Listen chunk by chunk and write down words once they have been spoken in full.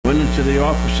to the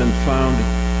office and found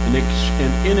an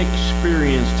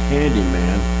inexperienced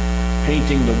handyman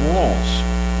painting the walls.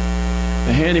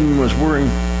 The handyman was wearing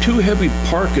two heavy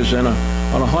parkas on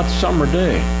a hot summer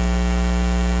day.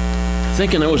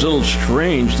 Thinking it was a little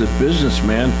strange, the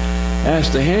businessman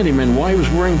asked the handyman why he was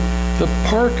wearing the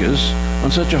parkas on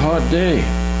such a hot day.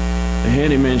 The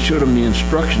handyman showed him the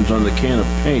instructions on the can of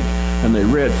paint, and they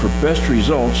read, "For best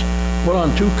results, put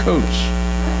on 2 coats."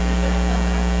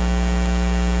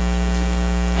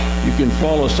 You can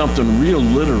follow something real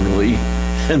literally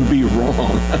and be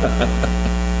wrong.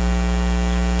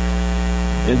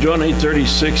 In John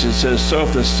 8:36 it says, "So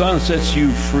if the Son sets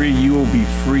you free, you will be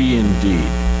free indeed."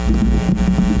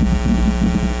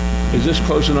 Is this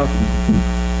close enough?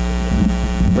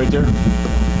 Right there?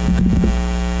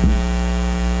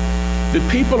 The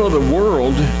people of the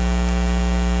world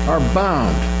are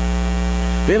bound.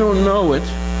 They don't know it.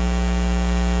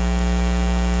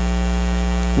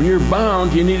 When you're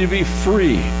bound, you need to be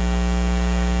free.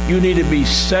 You need to be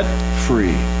set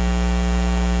free.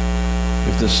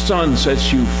 If the Son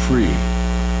sets you free,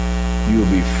 you'll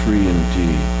be free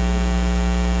indeed.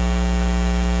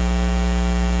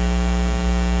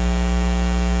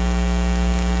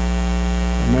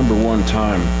 I remember one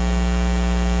time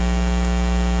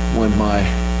when my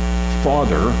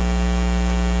father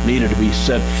needed to be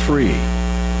set free,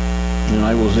 and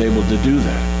I was able to do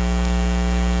that.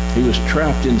 He was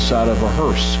trapped inside of a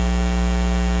hearse.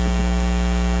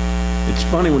 It's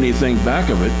funny when you think back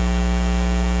of it,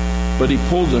 but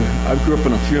I grew up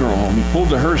in a funeral home. He pulled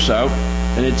the hearse out,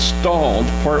 and it stalled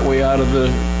partway out of the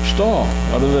stall,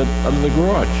 out of the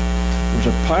garage. There was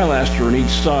a pilaster on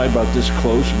each side about this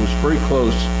close. It was very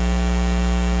close,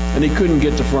 and he couldn't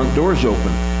get the front doors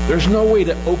open. There's no way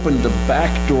to open the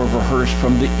back door of a hearse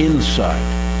from the inside.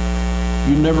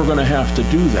 You're never going to have to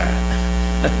do that.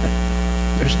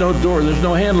 There's no door, there's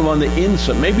no handle on the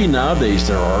inside. Maybe nowadays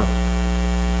there are.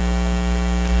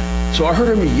 So I heard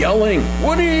him yelling,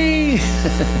 "Woody!"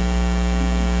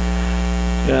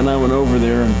 And I went over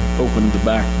there and opened the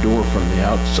back door from the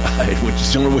outside, which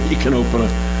is the only way you can open a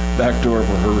back door of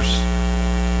a hearse.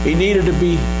 He needed to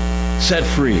be set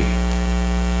free.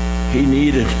 He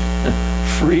needed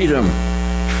freedom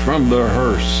from the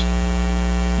hearse.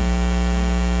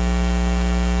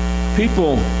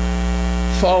 People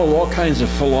follow all kinds of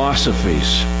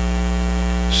philosophies.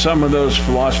 Some of those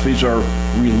philosophies are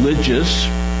religious.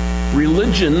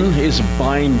 Religion is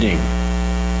binding.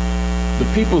 The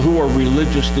people who are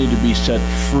religious need to be set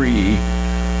free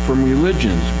from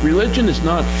religions. Religion is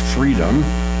not freedom,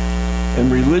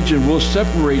 and religion will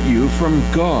separate you from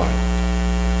God.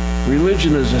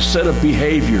 Religion is a set of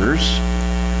behaviors.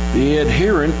 The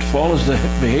adherent follows the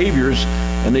behaviors,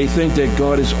 and they think that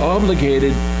God is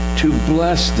obligated to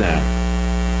bless them.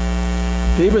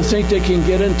 They even think they can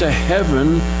get into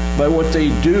heaven by what they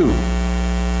do.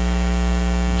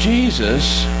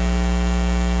 Jesus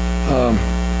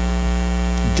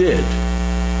did.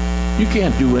 You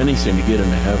can't do anything to get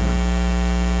into heaven.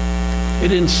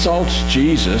 It insults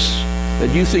Jesus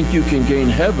that you think you can gain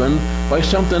heaven by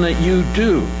something that you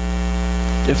do.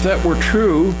 If that were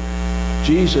true,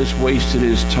 Jesus wasted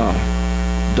his time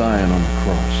dying on the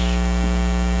cross.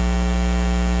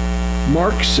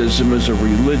 Marxism is a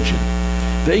religion.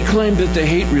 They claim that they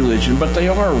hate religion, but they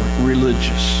are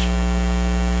religious.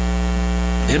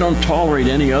 They don't tolerate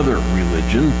any other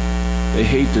religion. They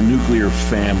hate the nuclear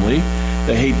family.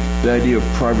 They hate the idea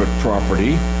of private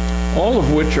property, all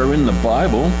of which are in the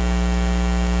Bible.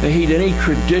 They hate any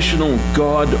traditional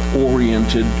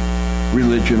God-oriented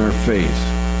religion or faith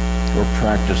or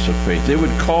practice of faith. They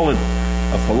would call it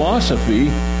a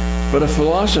philosophy, but a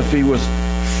philosophy with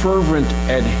fervent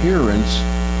adherence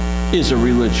is a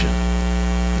religion,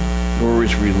 or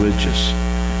is religious.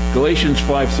 Galatians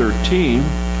 5:13,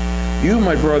 "You,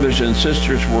 my brothers and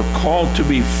sisters, were called to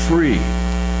be free,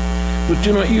 but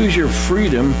do not use your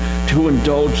freedom to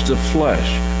indulge the flesh.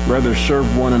 Rather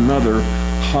serve one another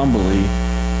humbly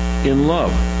in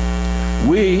love."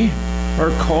 We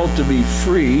are called to be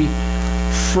free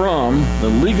from the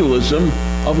legalism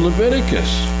of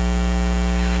Leviticus.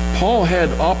 Paul had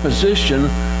opposition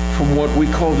from what we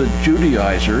call the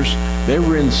Judaizers. They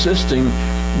were insisting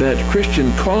that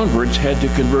Christian converts had to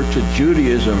convert to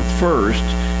Judaism first,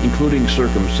 including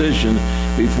circumcision,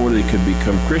 before they could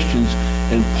become Christians.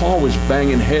 And Paul was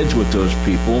banging heads with those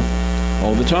people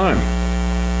all the time.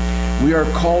 We are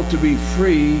called to be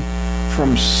free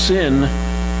from sin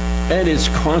and its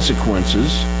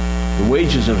consequences. The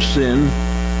wages of sin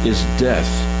is death.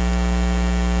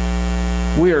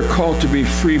 We are called to be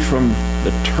free from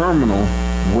the terminal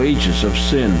wages of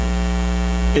sin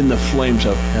in the flames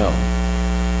of hell.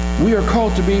 We are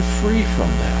called to be free from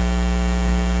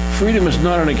that. Freedom is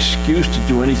not an excuse to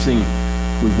do anything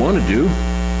we want to do.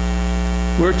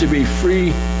 We're to be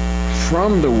free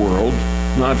from the world,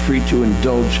 not free to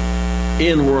indulge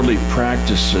in worldly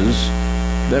practices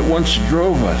that once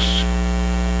drove us.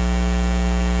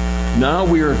 Now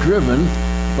we are driven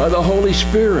by the Holy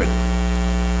Spirit.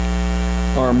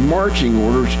 Our marching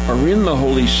orders are in the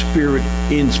Holy Spirit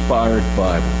inspired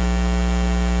Bible.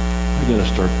 I gotta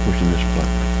start pushing this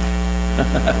button.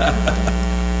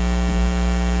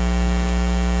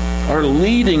 Our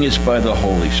leading is by the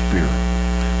Holy Spirit.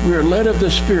 We are led of the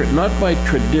Spirit, not by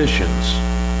traditions.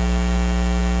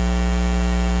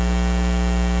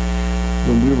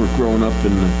 When we were growing up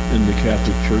in the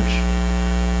Catholic Church,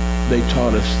 they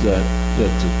taught us that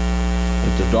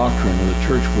the doctrine of the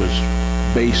church was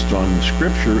based on the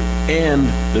Scripture and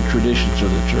the traditions of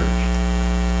the church.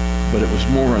 But it was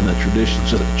more on the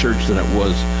traditions of the church than it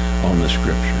was on the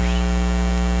Scriptures.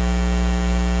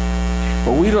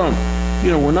 But we don't,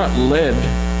 we're not led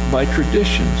by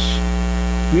traditions.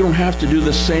 We don't have to do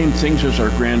the same things as our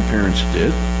grandparents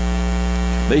did.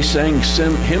 They sang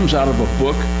hymns out of a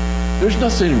book. There's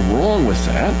nothing wrong with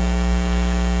that.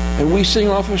 And we sing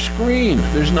off a screen.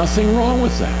 There's nothing wrong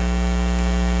with that.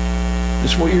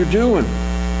 It's what you're doing.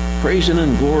 Praising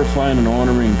and glorifying and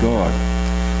honoring God.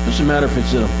 Doesn't matter if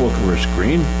it's in a book or a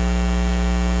screen.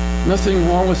 Nothing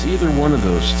wrong with either one of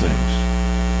those things.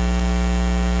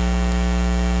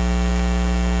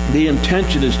 The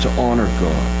intention is to honor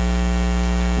God.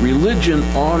 Religion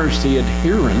honors the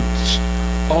adherents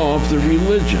of the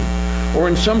religion, or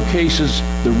in some cases,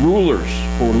 the rulers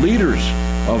or leaders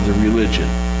of the religion,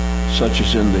 such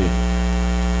as in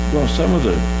some of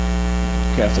the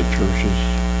Catholic churches.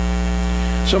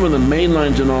 Some of the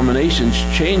mainline denominations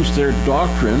changed their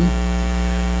doctrine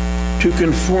to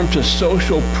conform to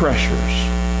social pressures.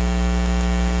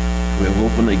 We have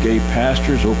openly gay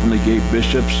pastors, openly gay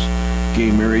bishops,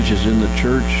 gay marriages in the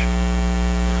church.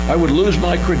 I would lose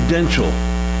my credential,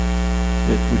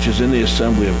 which is in the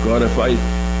Assembly of God, if I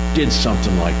did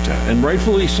something like that, and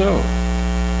rightfully so.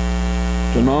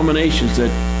 Denominations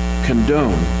that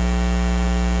condone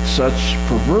such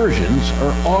perversions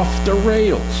are off the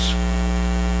rails.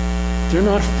 They're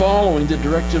not following the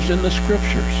directives in the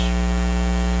Scriptures.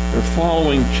 They're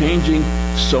following changing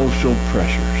social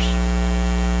pressures.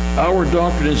 Our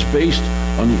doctrine is based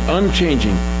on the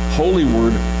unchanging holy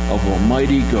word of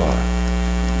Almighty God.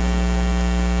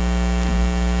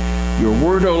 Your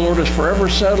word, O Lord, is forever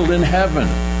settled in heaven.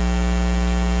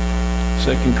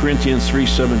 2 Corinthians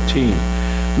 3:17.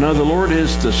 Now the Lord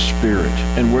is the Spirit,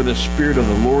 and where the Spirit of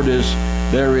the Lord is,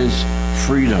 there is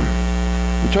freedom.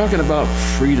 We're talking about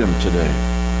freedom today.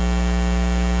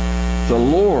 The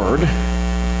Lord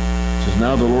says,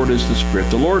 now the Lord is the Spirit.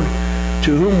 The Lord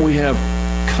to whom we have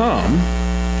come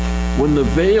when the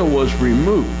veil was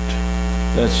removed.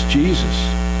 That's Jesus.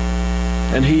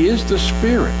 And He is the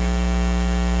Spirit.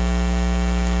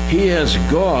 He, as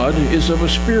God, is of a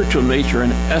spiritual nature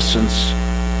and essence.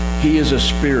 He is a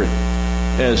spirit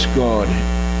as God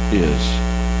is.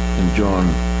 In John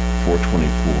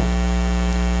 4:24.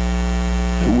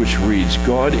 Which reads,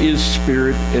 God is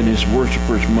spirit, and His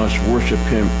worshipers must worship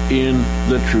Him in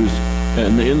the truth,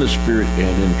 and in the Spirit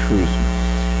and in truth.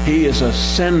 He is a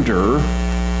sender.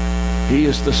 He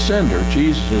is the sender.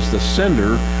 Jesus is the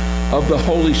sender of the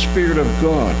Holy Spirit of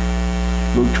God.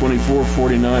 Luke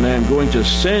 24:49, I am going to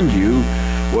send you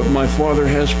what my Father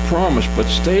has promised, but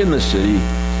stay in the city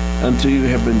until you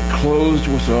have been clothed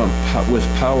with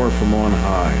power from on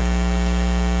high.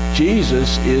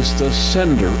 Jesus is the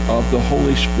sender of the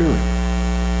Holy Spirit.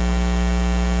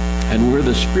 And where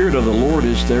the Spirit of the Lord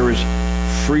is, there is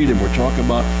freedom. We're talking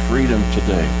about freedom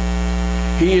today.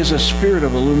 He is a spirit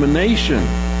of illumination.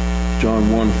 John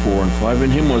 1:4-5.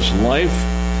 In Him was life,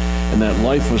 and that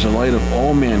life was the light of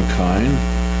all mankind.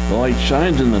 The light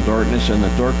shines in the darkness, and the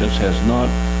darkness has not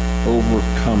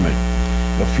overcome it.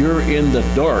 If you're in the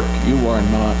dark, you are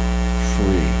not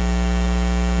free.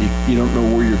 You don't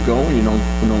know where you're going. You don't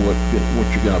know what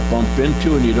you're going to bump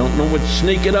into, and you don't know what's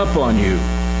sneaking up on you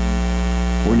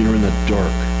when you're in the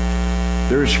dark.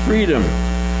 There is freedom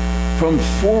from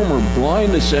former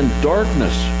blindness and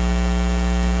darkness.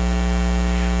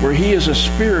 Where He is a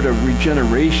spirit of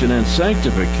regeneration and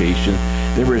sanctification,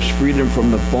 there is freedom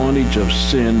from the bondage of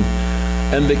sin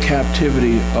and the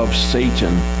captivity of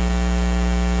Satan,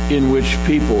 in which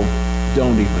people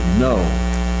don't even know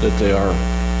that they are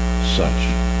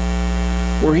such.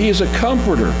 Where He is a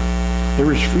comforter,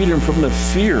 there is freedom from the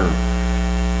fear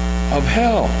of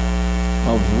hell,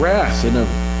 of wrath, and of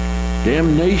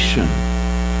damnation.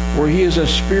 Where He is a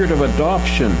spirit of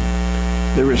adoption,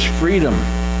 there is freedom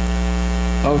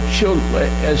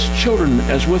as children,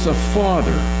 as with a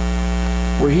father,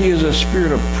 where he is a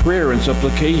spirit of prayer and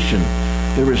supplication.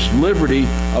 There is liberty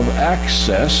of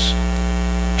access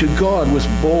to God with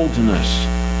boldness.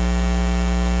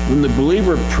 When the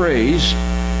believer prays,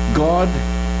 God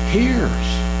hears.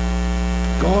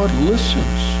 God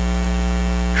listens.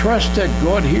 Trust that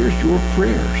God hears your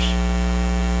prayers.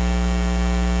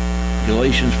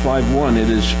 Galatians 5:1, it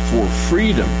is for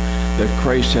freedom that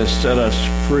Christ has set us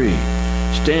free.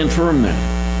 Stand firm then,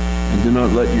 and do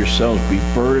not let yourselves be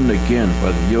burdened again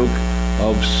by the yoke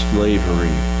of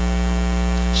slavery.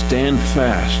 Stand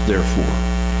fast, therefore,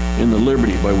 in the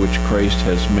liberty by which Christ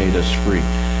has made us free.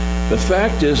 The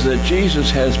fact is that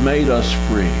Jesus has made us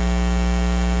free.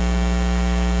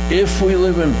 If we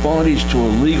live in bondage to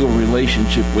a legal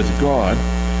relationship with God,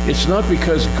 it's not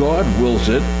because God wills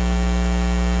it.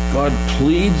 God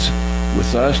pleads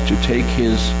with us to take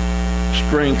his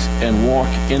strength and walk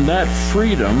in that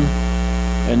freedom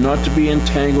and not to be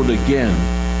entangled again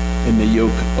in the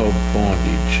yoke of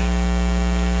bondage.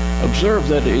 Observe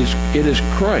that it is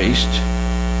Christ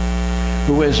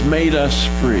who has made us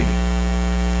free.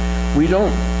 We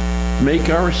don't make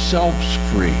ourselves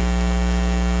free.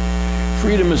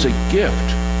 Freedom is a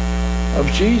gift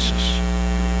of Jesus,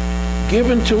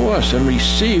 given to us and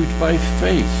received by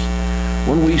faith.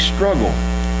 When we struggle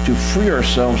to free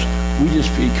ourselves, we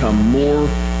just become more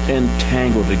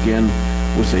entangled again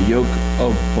with a yoke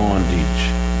of bondage.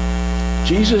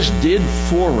 Jesus did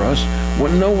for us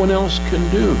what no one else can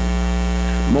do.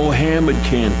 Mohammed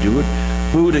can't do it.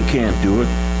 Buddha can't do it.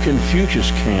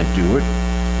 Confucius can't do it.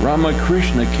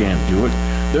 Ramakrishna can't do it.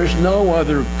 There's no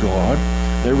other God.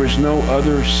 There is no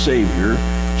other Savior.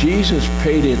 Jesus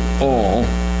paid it all,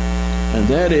 and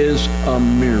that is a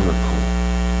miracle.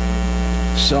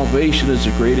 Salvation is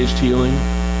the greatest healing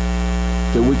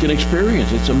that we can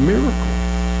experience. It's a miracle.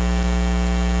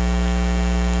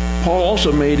 Paul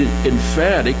also made it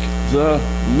emphatic, the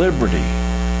liberty.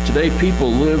 Today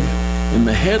people live in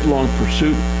the headlong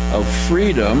pursuit of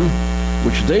freedom,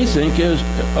 which they think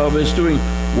of as doing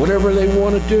whatever they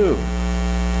want to do.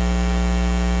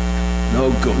 No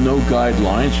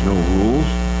guidelines, no rules,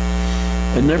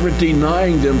 and never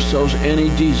denying themselves any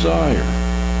desire.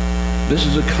 This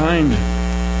is a kind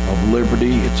of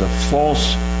liberty. It's a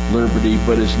false liberty,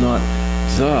 but it's not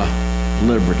the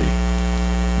liberty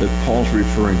that Paul's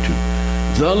referring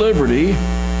to. The liberty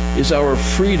is our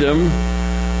freedom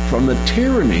from the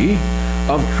tyranny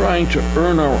of trying to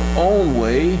earn our own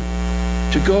way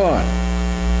to God.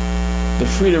 The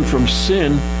freedom from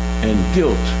sin and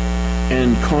guilt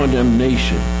and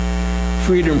condemnation.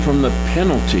 Freedom from the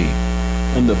penalty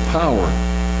and the power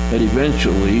that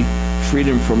eventually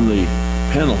freedom from the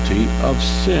penalty of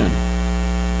sin.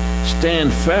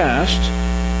 Stand fast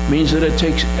means that it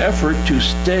takes effort to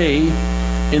stay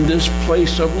in this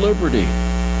place of liberty.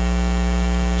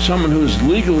 Someone who is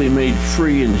legally made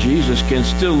free in Jesus can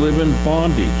still live in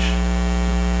bondage.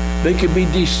 They can be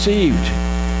deceived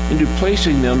into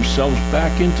placing themselves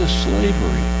back into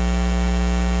slavery.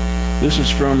 This is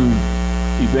from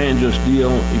Evangelist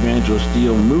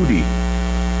D.L. Moody.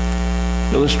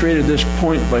 Illustrated this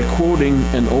point by quoting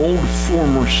an old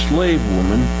former slave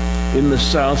woman in the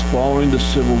South following the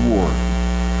Civil War.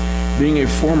 Being a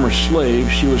former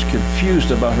slave, she was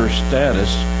confused about her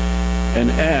status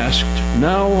and asked,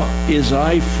 "Now is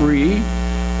I free,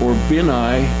 or bin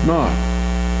I not?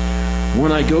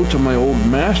 When I go to my old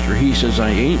master, he says I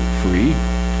ain't free,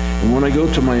 and when I go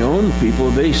to my own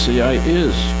people, they say I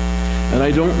is, and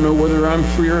I don't know whether I'm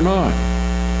free or not.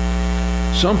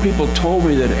 Some people told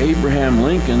me that Abraham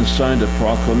Lincoln signed a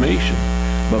proclamation,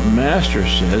 but Master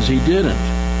says he didn't.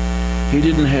 He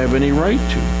didn't have any right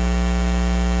to."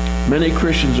 Many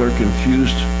Christians are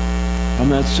confused on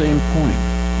that same point.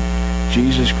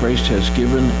 Jesus Christ has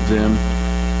given them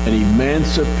an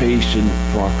emancipation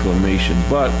proclamation,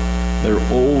 but their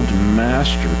old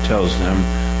master tells them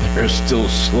they're still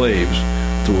slaves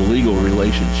to a legal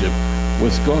relationship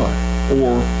with God,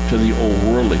 or to the old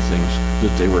worldly things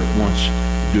that they were once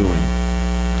doing.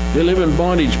 They live in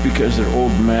bondage because their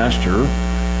old master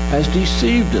has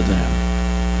deceived them.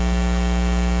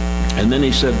 And then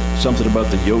he said something about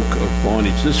the yoke of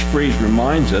bondage. This phrase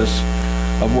reminds us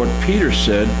of what Peter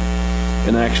said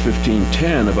in Acts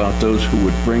 15:10 about those who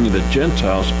would bring the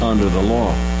Gentiles under the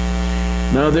law.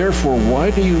 "Now therefore,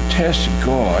 why do you test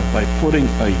God by putting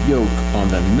a yoke on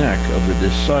the neck of the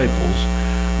disciples,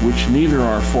 which neither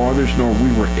our fathers nor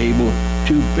we were able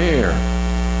to bear?"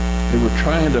 They were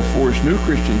trying to force new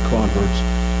Christian converts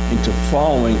into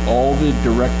following all the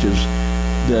directives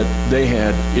that they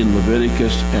had in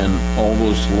Leviticus and all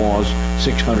those laws,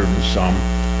 600 and some,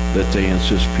 that they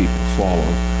insist people follow,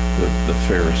 the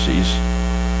Pharisees.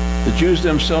 The Jews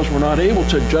themselves were not able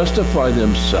to justify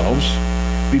themselves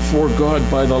before God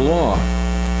by the law.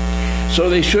 So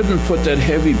they shouldn't put that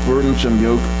heavy, burdensome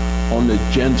yoke on the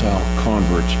Gentile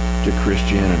converts to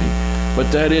Christianity.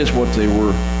 But that is what they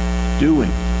were doing.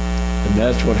 And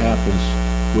that's what happens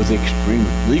with extreme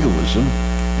legalism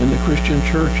in the Christian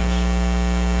churches.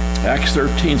 Acts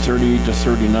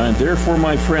 13:38-39. Therefore,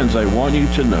 my friends, I want you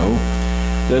to know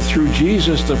that through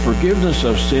Jesus the forgiveness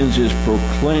of sins is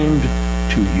proclaimed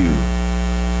to you.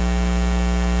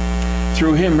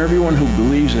 Through him, everyone who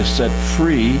believes is set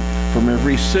free from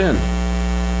every sin,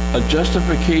 a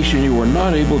justification you were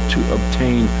not able to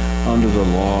obtain under the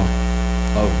law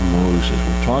of Moses.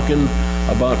 We're talking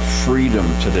about freedom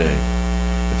today.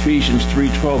 Ephesians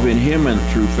 3:12, in him and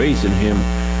through faith in him,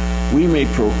 we may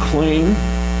proclaim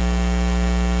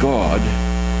God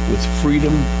with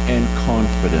freedom and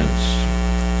confidence.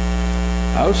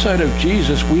 Outside of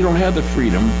Jesus, we don't have the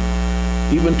freedom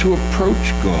even to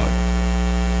approach God.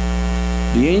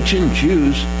 The ancient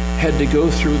Jews had to go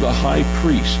through the high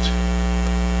priest.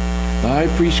 The high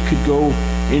priest could go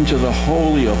into the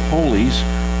Holy of Holies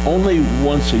only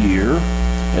once a year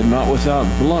and not without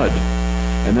blood.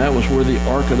 And that was where the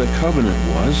Ark of the Covenant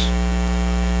was.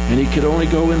 And he could only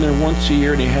go in there once a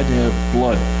year, and he had to have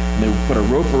blood. And they would put a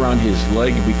rope around his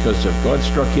leg, because if God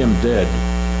struck him dead,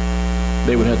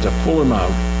 they would have to pull him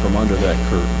out from under that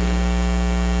curtain.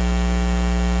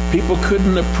 People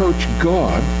couldn't approach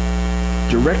God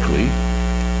directly,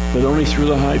 but only through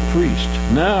the high priest.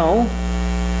 Now,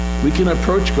 we can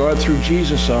approach God through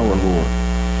Jesus our Lord.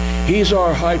 He's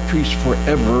our high priest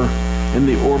forever in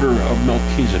the order of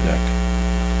Melchizedek.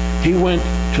 He went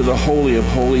to the Holy of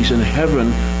Holies in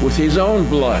heaven with his own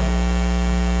blood.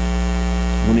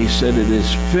 When he said, it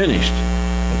is finished,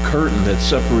 the curtain that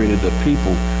separated the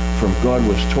people from God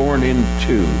was torn in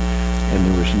two, and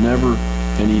there was never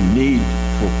any need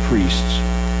for priests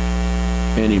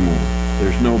anymore.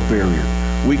 There's no barrier.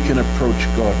 We can approach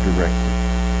God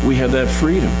directly. We have that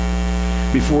freedom.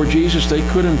 Before Jesus, they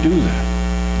couldn't do that.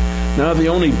 Now the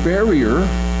only barrier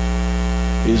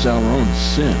is our own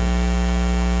sin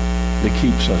that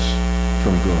keeps us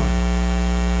from God.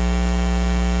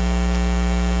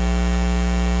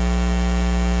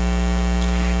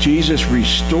 Jesus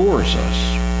restores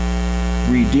us,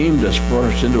 redeemed us, brought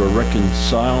us into a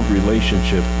reconciled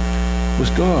relationship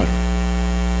with God.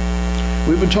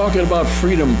 We've been talking about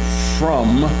freedom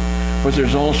from, but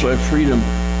there's also a freedom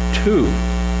to.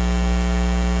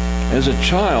 As a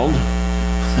child,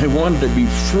 I wanted to be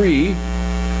free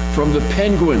from the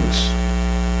penguins.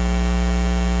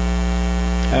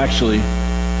 Actually,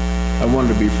 I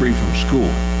wanted to be free from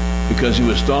school because he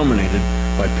was dominated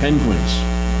by penguins.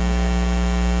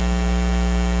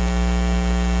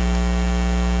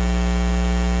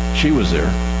 She was there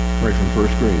right from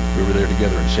first grade. We were there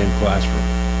together in the same classroom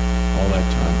all that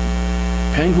time.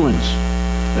 Penguins.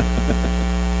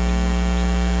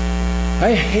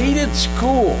 I hated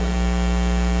school.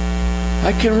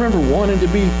 I can remember wanting to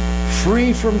be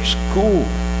free from school.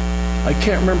 I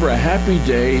can't remember a happy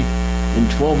day in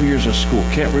 12 years of school.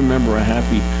 Can't remember a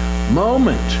happy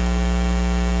moment.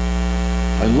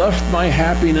 I left my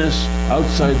happiness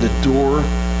outside the door,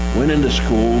 went into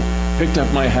school, picked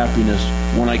up my happiness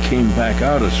when I came back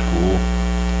out of school.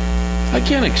 I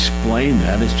can't explain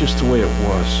that. It's just the way it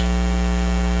was.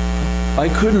 I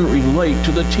couldn't relate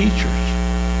to the teachers.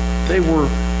 They were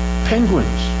penguins.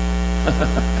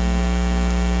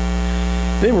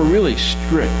 They were really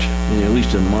strict, at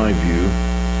least in my view.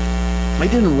 I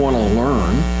didn't want to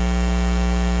learn.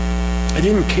 I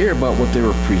didn't care about what they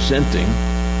were presenting.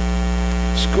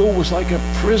 School was like a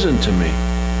prison to me.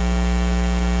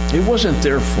 It wasn't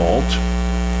their fault.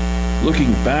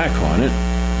 Looking back on it,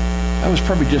 I was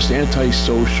probably just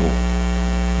antisocial.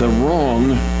 The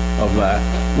wrong of that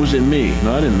was in me,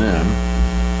 not in them.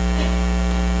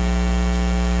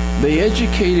 They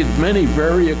educated many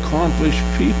very accomplished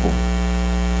people.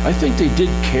 I think they did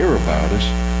care about us.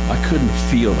 I couldn't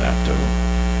feel that, though.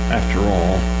 After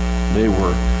all, they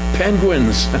were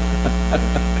penguins.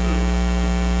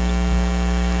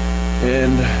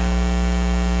 And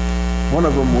one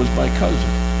of them was my cousin,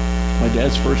 my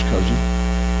dad's first cousin.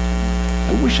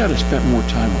 I wish I'd have spent more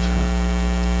time with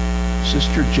her.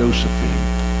 Sister Josephine.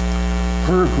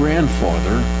 Her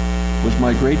grandfather was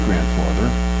my great-grandfather,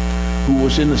 who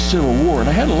was in the Civil War, and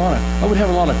I would have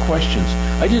a lot of questions.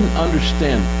 I didn't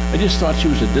understand. I just thought she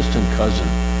was a distant cousin.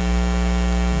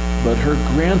 But her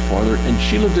grandfather, and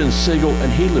she lived in Sigel,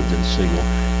 and he lived in Sigel.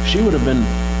 She would have been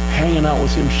hanging out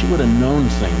with him. She would have known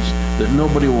things that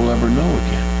nobody will ever know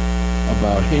again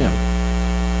about him.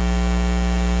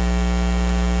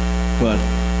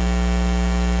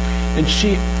 And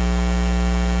she,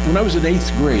 when I was in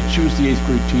 8th grade, she was the 8th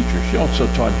grade teacher. She also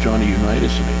taught Johnny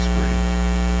Unitas in 8th grade.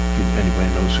 If anybody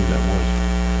knows who that was.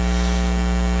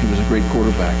 He was a great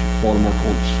quarterback, Baltimore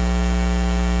Colts.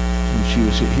 And she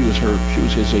was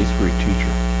his 8th grade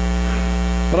teacher.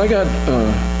 But I got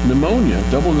pneumonia,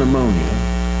 double pneumonia.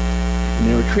 And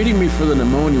they were treating me for the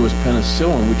pneumonia with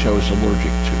penicillin, which I was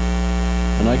allergic to.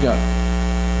 And I got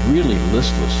really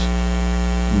listless.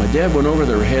 My dad went over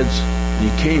their heads, and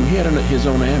he had his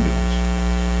own ambulance.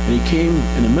 And he came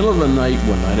in the middle of the night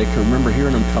one night. I can remember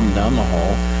hearing him come down the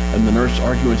hall, and the nurse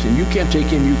arguing, saying, "You can't take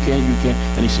him, you can't."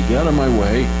 And he said, "Get out of my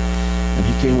way." And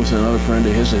he came with another friend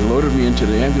of his. They loaded me into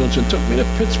the ambulance and took me to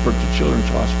Pittsburgh to Children's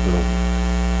Hospital.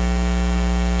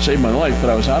 Saved my life, but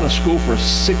I was out of school for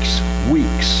 6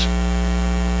 weeks.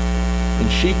 And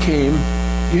she came.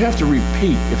 You have to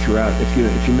repeat if you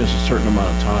miss a certain amount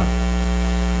of time.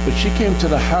 But she came to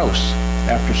the house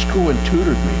after school and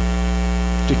tutored me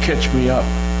to catch me up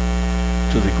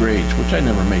to the grades, which I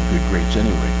never made good grades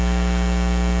anyway.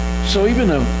 So even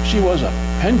though she was a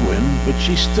penguin, but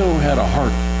she still had a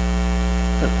heart.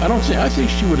 I think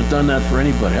she would have done that for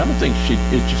anybody. I don't think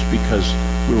it's just because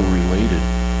we were related,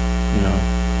 you know.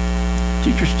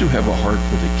 Teachers do have a heart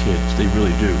for the kids. They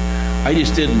really do. I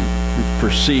just didn't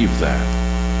perceive that.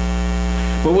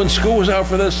 But when school was out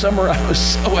for this summer, I was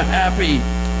so happy.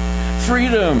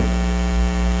 Freedom.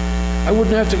 I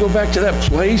wouldn't have to go back to that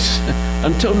place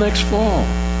until next fall.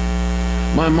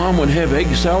 My mom would have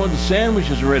egg salad and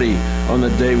sandwiches ready on the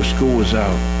day when school was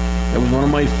out. That was one of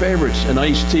my favorites, and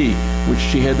iced tea, which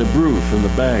she had to brew from the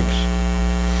bags.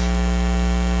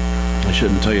 I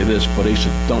shouldn't tell you this, but I used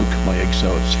to dunk my egg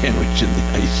salad sandwich in the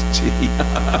iced tea.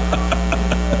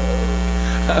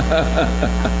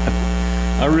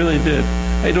 I really did.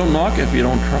 Hey, don't knock it if you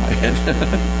don't try it.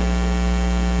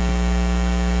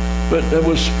 But it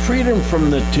was freedom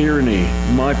from the tyranny,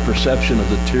 my perception of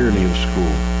the tyranny of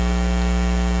school.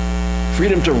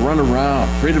 Freedom to run around,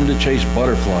 freedom to chase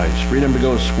butterflies, freedom to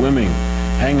go swimming,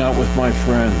 hang out with my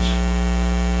friends.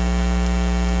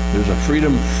 There's a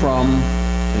freedom from,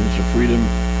 and there's a freedom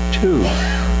to.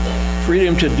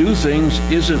 Freedom to do things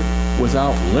isn't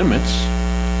without limits.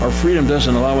 Our freedom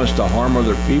doesn't allow us to harm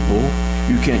other people.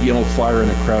 You can't yell fire in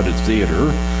a crowded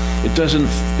theater. It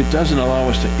doesn't allow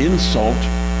us to insult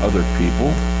other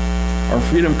people. Our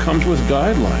freedom comes with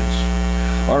guidelines.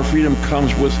 Our freedom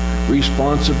comes with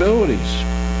responsibilities.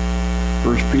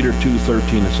 1 Peter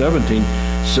 2:13 and 17,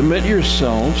 submit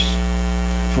yourselves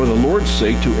for the Lord's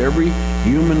sake to every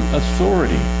human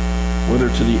authority, whether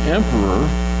to the emperor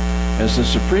as the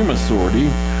supreme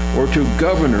authority or to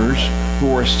governors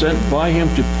who are sent by him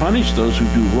to punish those who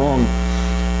do wrong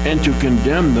and to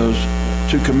commend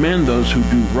those who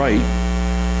do right.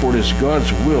 For it is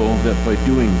God's will that by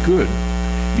doing good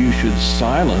you should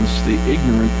silence the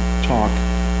ignorant talk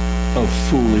of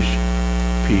foolish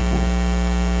people.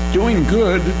 Doing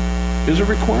good is a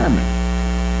requirement.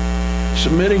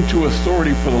 Submitting to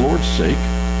authority for the Lord's sake.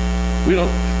 We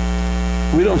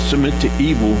don't submit to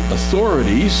evil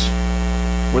authorities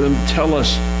where them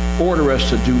order us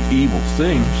to do evil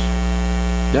things.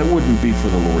 That wouldn't be for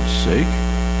the Lord's sake.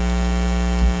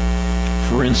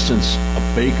 For instance, a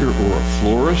baker or a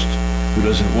florist who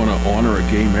doesn't want to honor a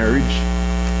gay marriage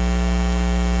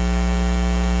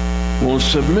won't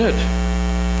submit.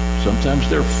 Sometimes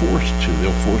they're forced to.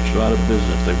 They'll force you out of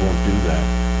business. They won't do that.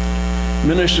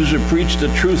 Ministers who preach the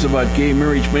truth about gay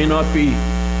marriage may not be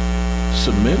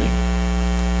submitting.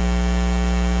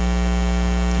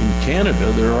 In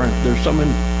Canada, there's some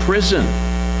in prison.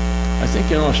 I think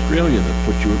in Australia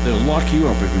they'll lock you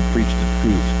up if you preach the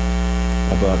truth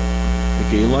about the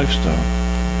gay lifestyle.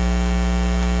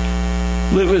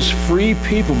 Live as free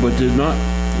people, but do not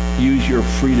use your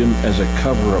freedom as a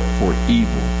cover-up for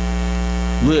evil.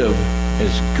 Live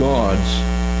as God's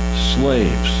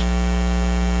slaves.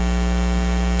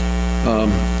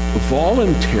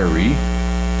 Voluntary,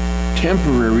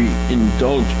 temporary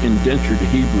indentured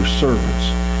Hebrew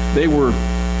servants. They were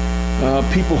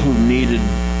people who needed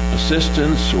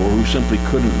assistance or who simply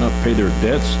couldn't not pay their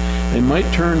debts. They might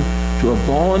turn to a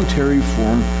voluntary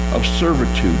form of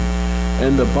servitude.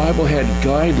 And the Bible had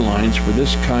guidelines for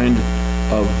this kind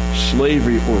of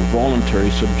slavery or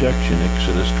voluntary subjection,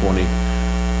 Exodus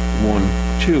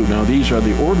 21:2. Now these are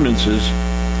the ordinances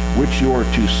which you are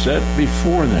to set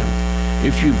before them.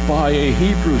 If you buy a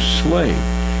Hebrew slave,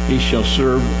 he shall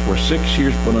serve for 6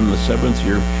 years, but on the 7th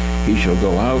year he shall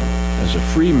go out as a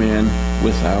free man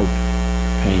without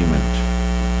payment.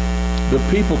 The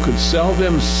people could sell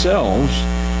themselves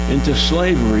into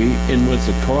slavery, and with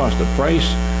the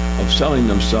price of selling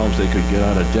themselves, they could get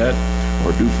out of debt,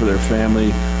 or do for their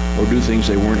family or do things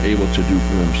they weren't able to do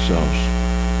for themselves.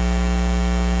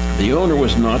 The owner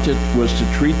was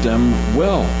to treat them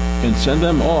well and send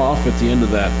them off at the end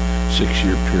of that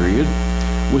 6-year period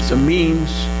with the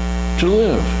means to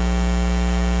live.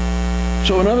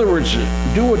 So in other words,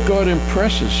 do what God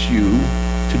impresses you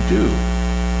to do.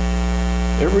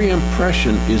 Every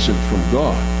impression isn't from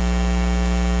God.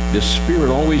 The Spirit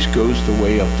always goes the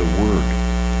way of the Word.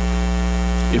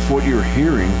 If what you're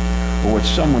hearing or what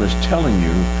someone is telling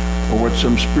you or what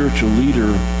some spiritual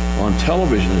leader on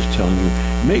television is telling you,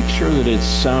 make sure that it's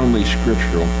soundly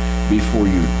scriptural before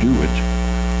you do it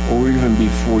or even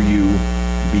before you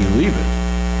believe it.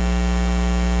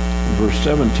 Verse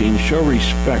 17, show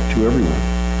respect to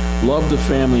everyone. Love the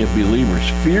family of believers.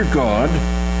 Fear God.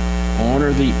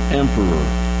 Honor the emperor.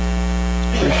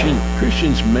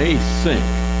 Christians may think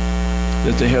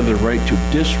that they have the right to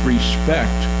disrespect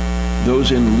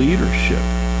those in leadership,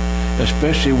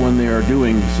 especially when they are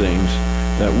doing things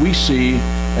that we see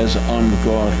as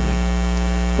ungodly.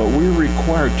 But we're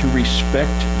required to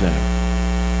respect them.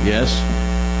 Yes,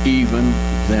 even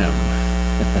them.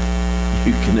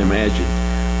 You can imagine.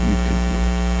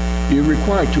 You're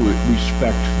required to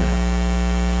respect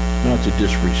them, not to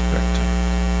disrespect them.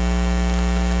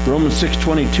 Romans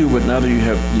 6:22, but now that you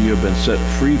have been set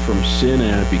free from sin and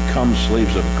have become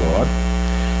slaves of God,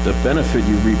 the benefit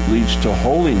you reap leads to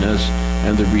holiness,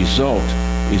 and the result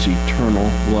is eternal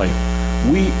life.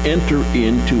 We enter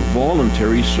into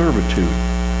voluntary servitude.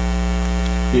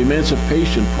 The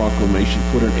Emancipation Proclamation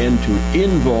put an end to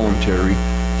involuntary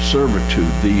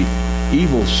servitude, the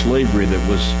evil slavery that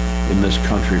was in this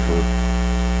country for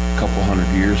a couple hundred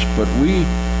years. But we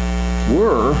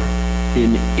were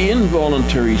in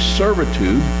involuntary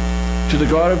servitude to the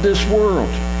God of this world,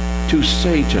 to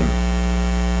Satan.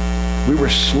 We were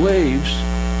slaves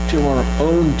to our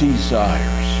own desires.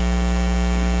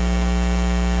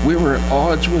 We were at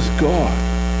odds with God.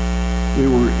 We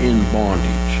were in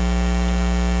bondage.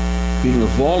 Being a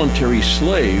voluntary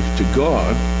slave to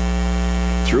God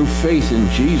through faith in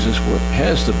Jesus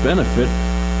has the benefit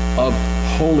of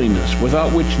holiness,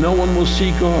 without which no one will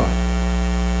see God.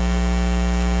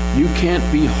 You can't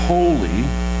be holy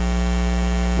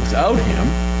without Him,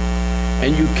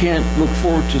 and you can't look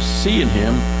forward to seeing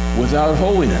Him without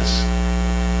holiness.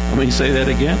 Let me say that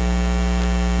again.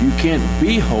 You can't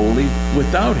be holy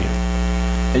without Him,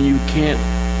 and you can't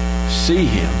see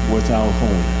Him without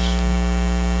holiness.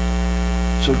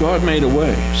 So God made a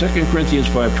way. 2 Corinthians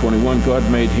 5:21, God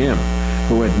made Him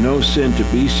who had no sin to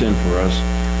be sin for us,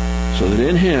 so that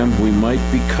in Him we might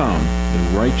become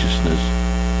the righteousness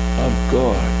of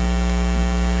God.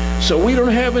 So we don't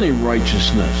have any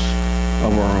righteousness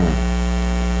of our own.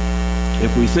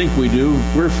 If we think we do,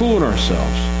 we're fooling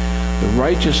ourselves. The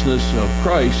righteousness of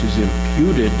Christ is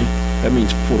imputed, that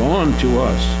means put on to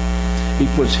us. He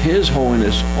puts His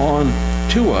holiness on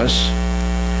to us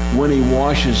when He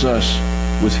washes us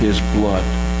with His blood.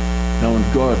 Now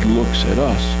when God looks at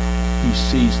us, He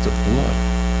sees the blood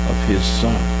of His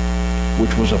Son,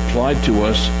 which was applied to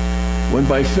us when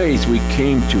by faith we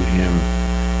came to Him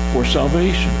for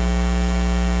salvation.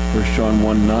 1 John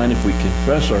 1:9, if we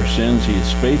confess our sins, He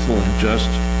is faithful and just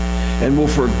and will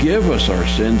forgive us our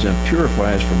sins and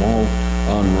purify us from all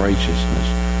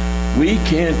unrighteousness. We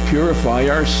can't purify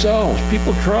ourselves.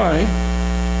 People try.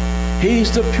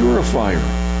 He's the purifier.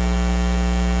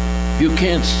 You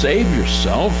can't save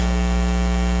yourself.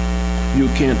 You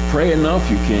can't pray enough.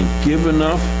 You can't give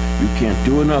enough. You can't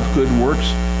do enough good works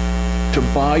to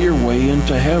buy your way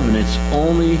into heaven. It's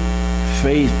only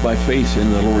by faith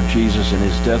in the Lord Jesus and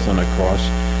His death on the cross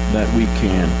that we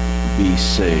can be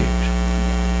saved.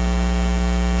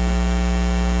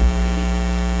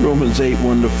 Romans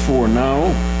 8:1-4.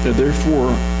 Now,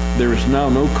 therefore, there is now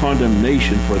no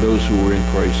condemnation for those who are in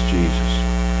Christ Jesus.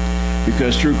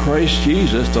 Because through Christ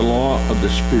Jesus, the law of the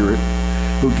Spirit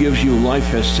who gives you life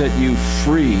has set you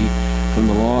free from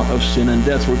the law of sin and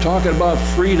death. We're talking about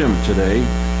freedom today.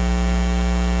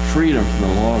 Freedom from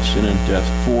the law of sin and death.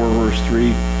 4 verse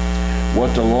 3.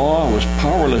 What the law was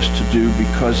powerless to do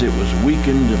because it was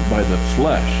weakened by the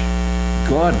flesh,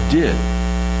 God did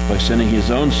by sending His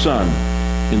own Son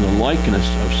in the likeness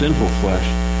of sinful flesh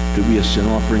to be a sin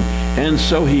offering. And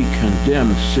so He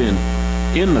condemned sin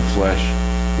in the flesh,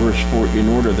 verse 4, in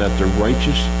order that the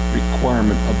righteous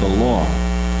requirement of the law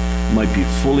might be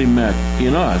fully met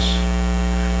in us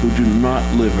who do not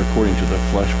live according to the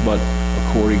flesh, but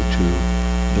according to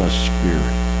the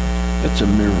Spirit. That's a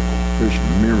miracle. There's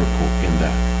miracle in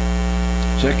that.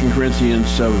 2 Corinthians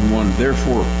 7:1.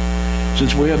 Therefore,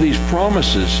 since we have these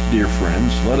promises, dear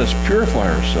friends, let us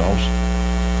purify ourselves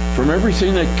from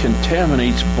everything that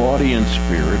contaminates body and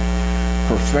spirit,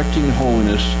 perfecting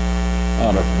holiness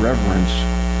out of reverence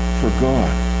for God.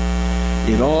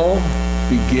 It all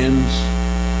begins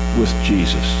with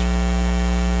Jesus.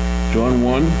 John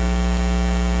 1, in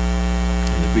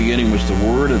the beginning was the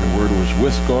Word, and the Word was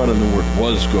with God, and the Word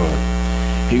was God.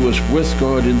 He was with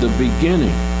God in the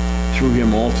beginning. Through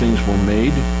him all things were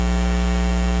made.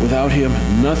 Without him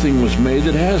nothing was made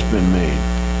that has been made.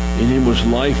 In him was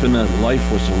life, and that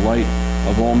life was the light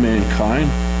of all mankind.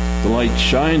 The light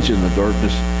shines in the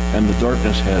darkness, and the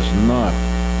darkness has not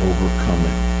overcome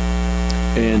it.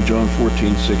 And John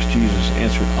 14:6, Jesus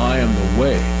answered, I am the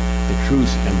way, the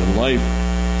truth, and the life.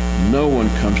 No one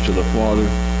comes to the Father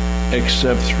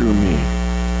except through me.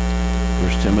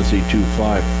 1 Timothy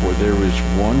 2:5, for there is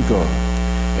one God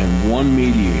and one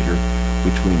mediator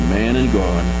between man and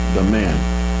God, the man,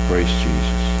 Christ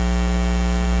Jesus.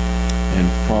 And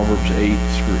Proverbs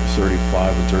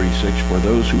 8:35 and 36, for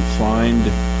those who find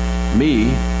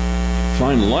me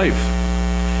find life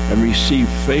and receive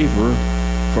favor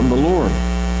from the Lord.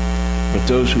 But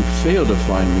those who fail to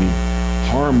find me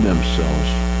harm themselves.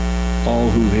 All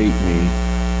who hate me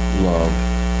love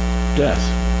death.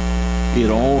 It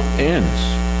all ends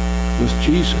with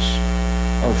Jesus.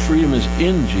 Our freedom is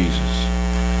in Jesus.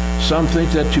 Some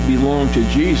think that to belong to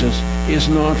Jesus is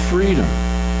not freedom.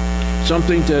 Some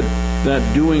think that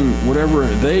doing whatever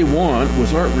they want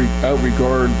without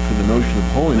regard for the notion of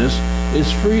holiness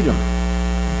is freedom.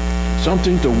 Some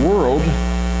think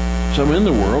some in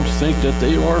the world think that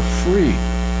they are free.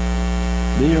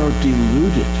 They are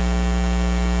deluded.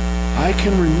 I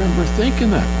can remember thinking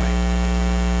that way.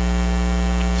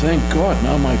 Thank God,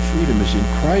 now my freedom is in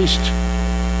Christ.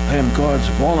 I am God's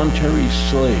voluntary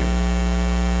slave.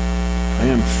 I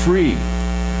am free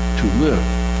to live,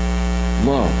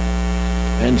 love,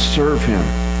 and serve him.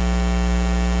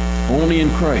 Only in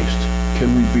Christ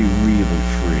can we be really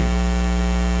free.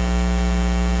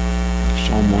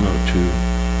 Psalm 102.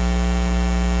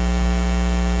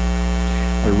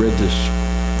 I read this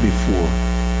before.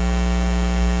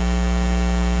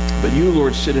 But you,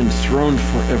 Lord, sit enthroned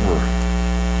forever.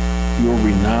 Your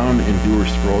renown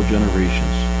endures through all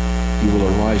generations. You will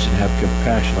arise and have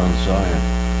compassion on Zion.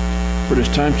 For it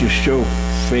is time to show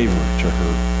favor to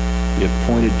her. The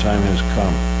appointed time has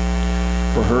come.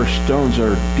 For her stones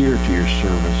are dear to your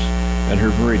servants, and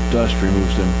her very dust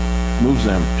moves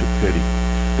them to pity.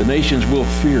 The nations will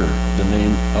fear the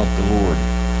name of the Lord.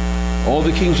 All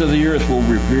the kings of the earth will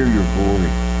revere your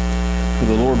glory. For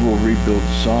the Lord will rebuild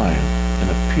Zion and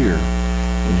appear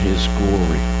in his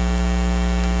glory.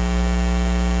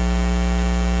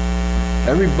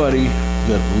 Everybody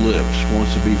that lives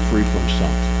wants to be free from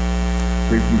something.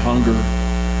 Free from hunger,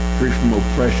 free from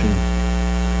oppression,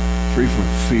 free from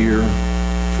fear,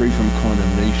 free from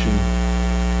condemnation.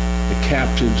 The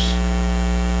captives,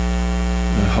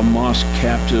 the Hamas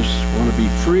captives want to be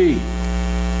free.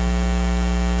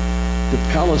 The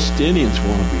Palestinians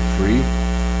want to be free.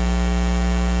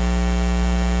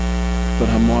 But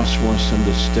Hamas wants them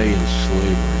to stay in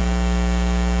slavery.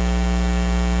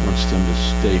 Wants them to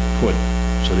stay put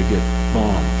so they get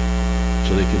bombed,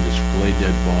 so they can display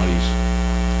dead bodies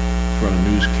in front of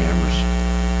news cameras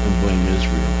and blame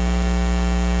Israel.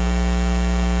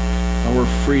 Our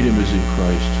freedom is in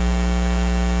Christ,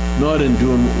 not in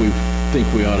doing what we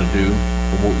think we ought to do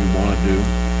or what we want to do,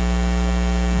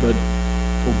 but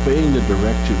obeying the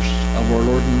directives of our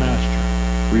Lord and Master,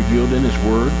 revealed in his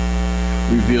Word,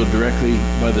 revealed directly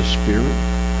by the Spirit,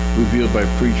 revealed by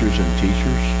preachers and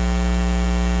teachers.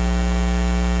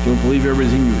 Don't believe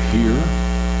everything you hear.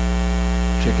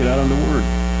 Check it out on the Word.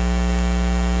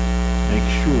 Make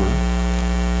sure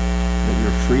that your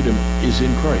freedom is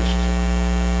in Christ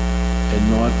and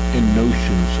not in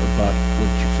notions about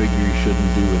what you figure you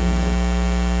shouldn't do anymore.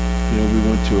 You know, when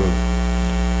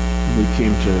we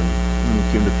came to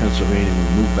Pennsylvania, when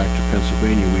we moved back to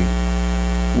Pennsylvania, we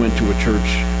went to a church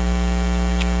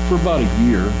for about a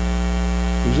year.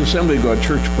 It was Assembly of God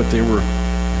Church, but they were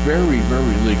very,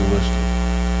 very legalistic.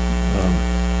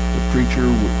 The preacher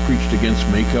preached against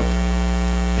makeup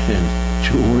and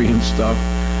jewelry and stuff.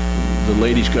 The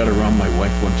ladies got around my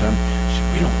wife one time. She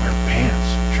said, we don't wear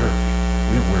pants in church.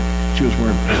 She was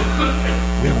wearing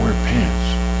pants. We don't wear pants.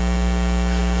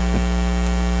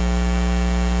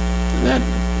 That,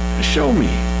 show me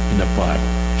in the Bible.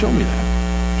 Show me that.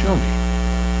 Show me.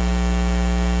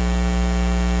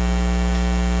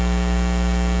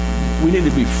 We need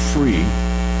to be free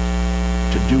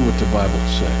to do what the Bible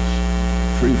says.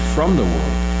 Free from the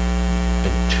world,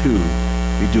 and to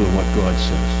be doing what God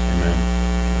says. Amen.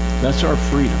 That's our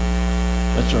freedom.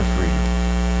 That's our freedom.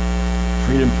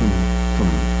 Freedom from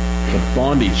the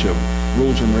bondage of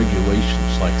rules and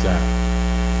regulations like that.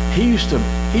 He used to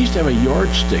have a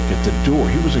yardstick at the door.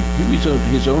 He was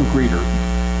his own greeter.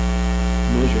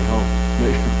 Measure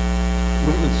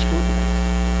women's skirt.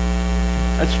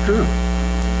 That's true.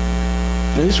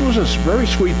 And this was a very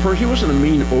sweet person. He wasn't a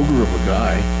mean ogre of a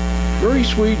guy. Very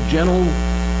sweet, gentle,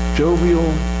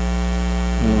 jovial.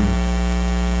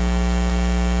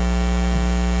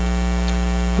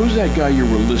 Who's that guy you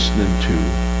were listening to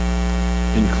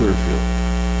in Clearfield?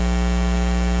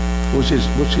 What's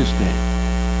his name?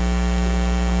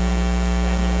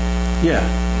 Yeah.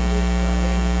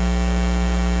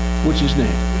 What's his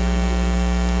name?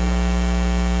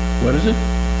 What is it?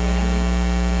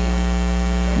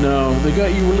 No, the guy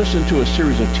you were listening to a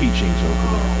series of teachings over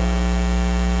there.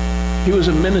 He was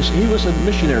a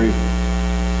missionary.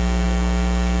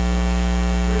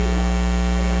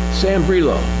 Sam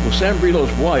Brelo. Well, Sam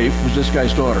Brelo's wife was this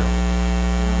guy's daughter.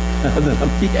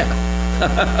 Yeah.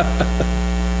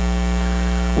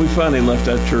 We finally left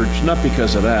that church, not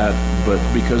because of that, but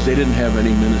because they didn't have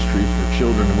any ministry for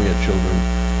children, and we had children.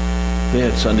 They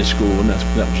had Sunday school, and that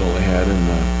was all they had.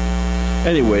 And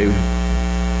anyway,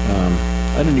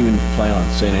 I didn't even plan on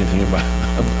saying anything about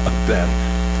that,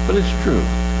 but it's true.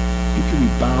 You can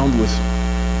be bound with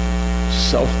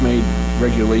self-made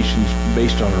regulations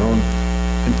based on our own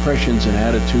impressions and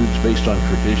attitudes, based on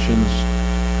traditions,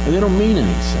 and they don't mean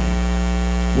anything.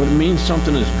 What means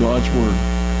something is God's word,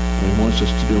 what He wants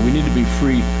us to do. We need to be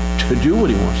free to do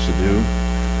what He wants to do,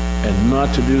 and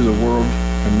not to do the world,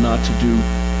 and not to do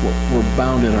what we're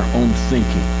bound in our own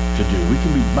thinking to do. We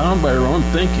can be bound by our own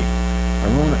thinking, our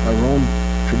own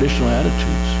traditional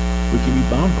attitudes. We can be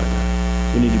bound by that.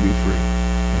 We need to be free.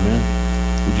 Amen.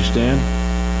 Would you stand?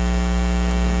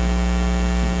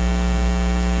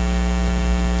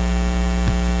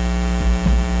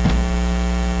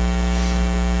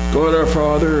 God our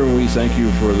Father, we thank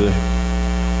You for the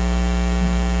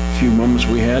few moments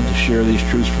we had to share these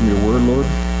truths from Your word, Lord.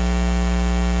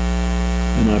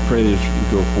 And I pray that as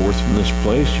we go forth from this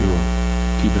place, You will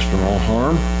keep us from all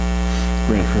harm,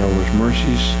 grant travelers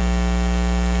mercies,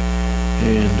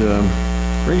 and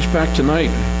bring us back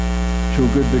tonight to a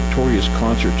good victorious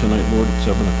concert tonight, Lord, at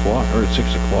 7 o'clock or at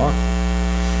 6 o'clock.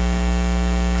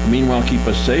 Meanwhile, keep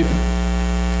us safe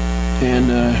and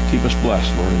keep us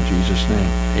blessed, Lord, in Jesus' name.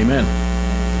 Amen.